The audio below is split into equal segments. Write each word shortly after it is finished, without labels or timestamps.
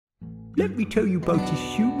Let me tell you about this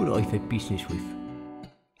human I've had business with.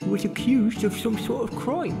 He was accused of some sort of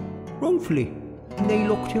crime, wrongfully, and they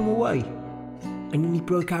locked him away. And then he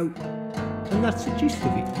broke out, and that's the gist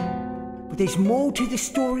of it. But there's more to the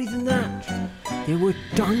story than that. There were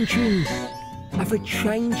dungeons,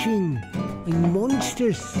 ever-changing, and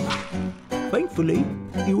monsters. Thankfully,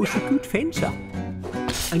 he was a good fencer.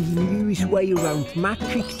 And he knew his way around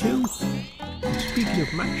magic too. And speaking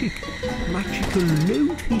of magic, magical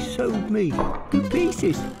loot he sold me. Good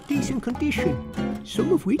pieces, decent condition.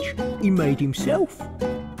 Some of which he made himself.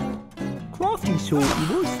 Crafty sort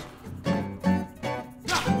he was.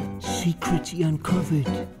 Secrets he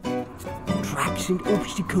uncovered. Traps and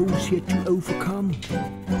obstacles he had to overcome.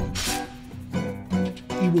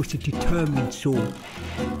 He was a determined sort.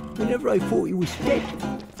 Whenever I thought he was dead,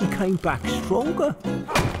 he came back stronger.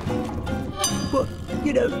 But,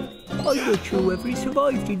 you know, I'm not sure whether he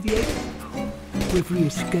survived in the end. Whether he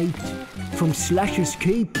escaped from Slasher's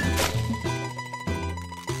Keep